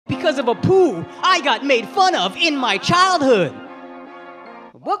Because of Apu, I got made fun of in my childhood.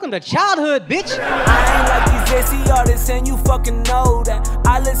 Welcome to childhood, bitch. I ain't like these JC artists and you fucking know that.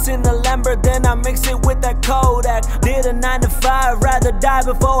 I listen to Lambert, then I mix it with that Kodak. Did a 9 to 5, rather die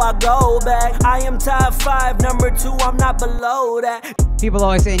before I go back. I am top 5, number 2, I'm not below that. People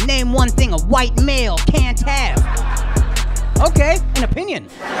always say, name one thing a white male can't have. Okay, an opinion.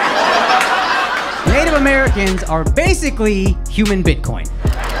 Native Americans are basically human Bitcoin.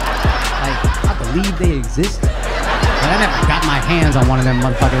 I believe they exist, but I never got my hands on one of them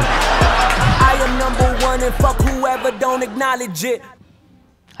motherfuckers. I am number 1 and fuck whoever don't acknowledge it.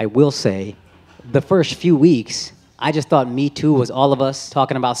 I will say, the first few weeks, I just thought Me Too was all of us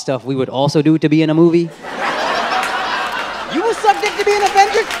talking about stuff we would also do to be in a movie.